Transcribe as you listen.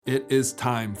It is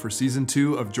time for Season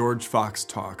 2 of George Fox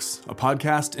Talks, a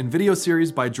podcast and video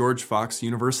series by George Fox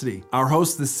University. Our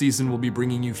host this season will be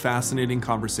bringing you fascinating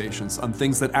conversations on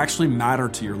things that actually matter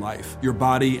to your life, your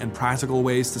body, and practical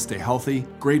ways to stay healthy,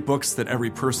 great books that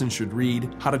every person should read,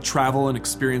 how to travel and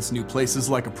experience new places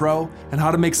like a pro, and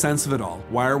how to make sense of it all.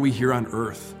 Why are we here on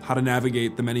Earth? How to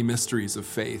navigate the many mysteries of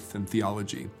faith and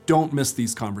theology. Don't miss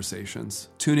these conversations.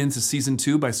 Tune in to Season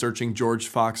 2 by searching George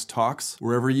Fox Talks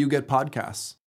wherever you get podcasts.